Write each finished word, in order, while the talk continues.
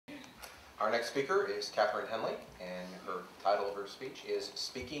Our next speaker is Kathryn Henley, and her title of her speech is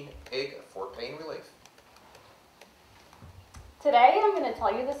Speaking Pig for Pain Relief. Today I'm going to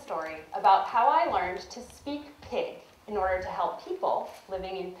tell you the story about how I learned to speak pig in order to help people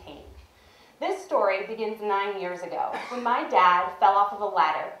living in pain. This story begins 9 years ago when my dad fell off of a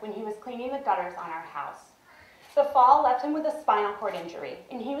ladder when he was cleaning the gutters on our house. The fall left him with a spinal cord injury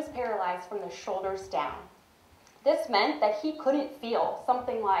and he was paralyzed from the shoulders down. This meant that he couldn't feel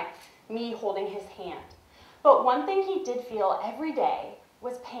something like me holding his hand. But one thing he did feel every day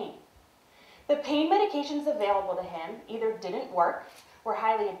was pain. The pain medications available to him either didn't work, were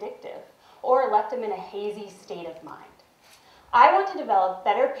highly addictive, or left him in a hazy state of mind. I want to develop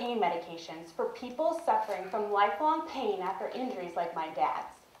better pain medications for people suffering from lifelong pain after injuries like my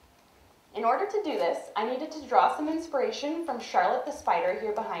dad's. In order to do this, I needed to draw some inspiration from Charlotte the spider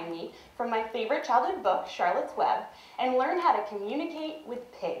here behind me, from my favorite childhood book, Charlotte's Web, and learn how to communicate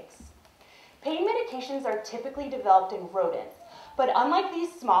with pigs. Pain medications are typically developed in rodents, but unlike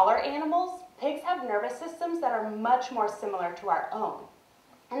these smaller animals, pigs have nervous systems that are much more similar to our own,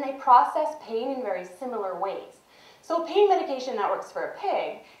 and they process pain in very similar ways. So pain medication that works for a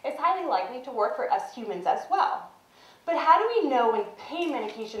pig is highly likely to work for us humans as well. But how do we know when pain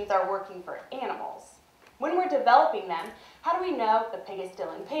medications are working for animals? When we're developing them, how do we know if the pig is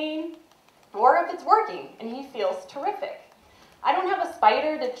still in pain or if it's working and he feels terrific? I don't have a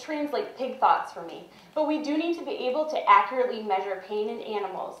spider to translate pig thoughts for me, but we do need to be able to accurately measure pain in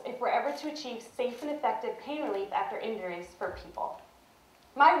animals if we're ever to achieve safe and effective pain relief after injuries for people.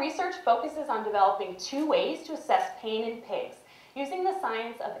 My research focuses on developing 2 ways to assess pain in pigs, using the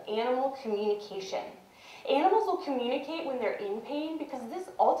science of animal communication. Animals will communicate when they're in pain because this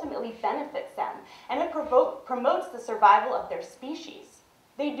ultimately benefits them, and it promotes the survival of their species.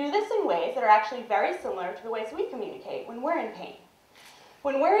 They do this in ways that are actually very similar to the ways we communicate when we're in pain.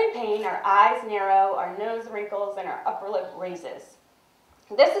 When we're in pain, our eyes narrow, our nose wrinkles, and our upper lip raises.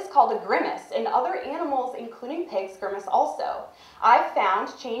 This is called a grimace, and other animals, including pigs, grimace also. I've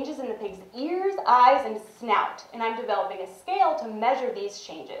found changes in the pig's ears, eyes, and snout, and I'm developing a scale to measure these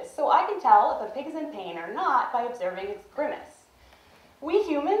changes, so I can tell if a pig is in pain or not by observing its grimace. We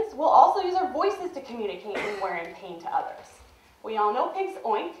humans will also use our voices to communicate when we're in pain to others. We all know pigs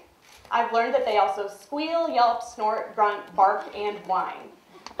oink. I've learned that they also squeal, yelp, snort, grunt, bark, and whine.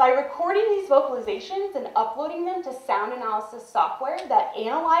 By recording these vocalizations and uploading them to sound analysis software that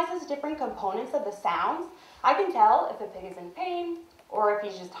analyzes different components of the sounds, I can tell if a pig is in pain or if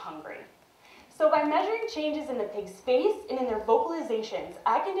he's just hungry. So by measuring changes in the pig's face and in their vocalizations,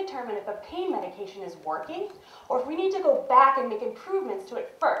 I can determine if a pain medication is working or if we need to go back and make improvements to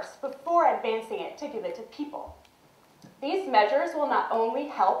it first before advancing it to give it to people. These measures will not only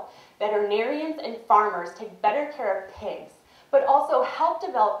help veterinarians and farmers take better care of pigs, but also help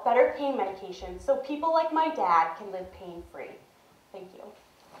develop better pain medications so people like my dad can live pain-free. Thank you.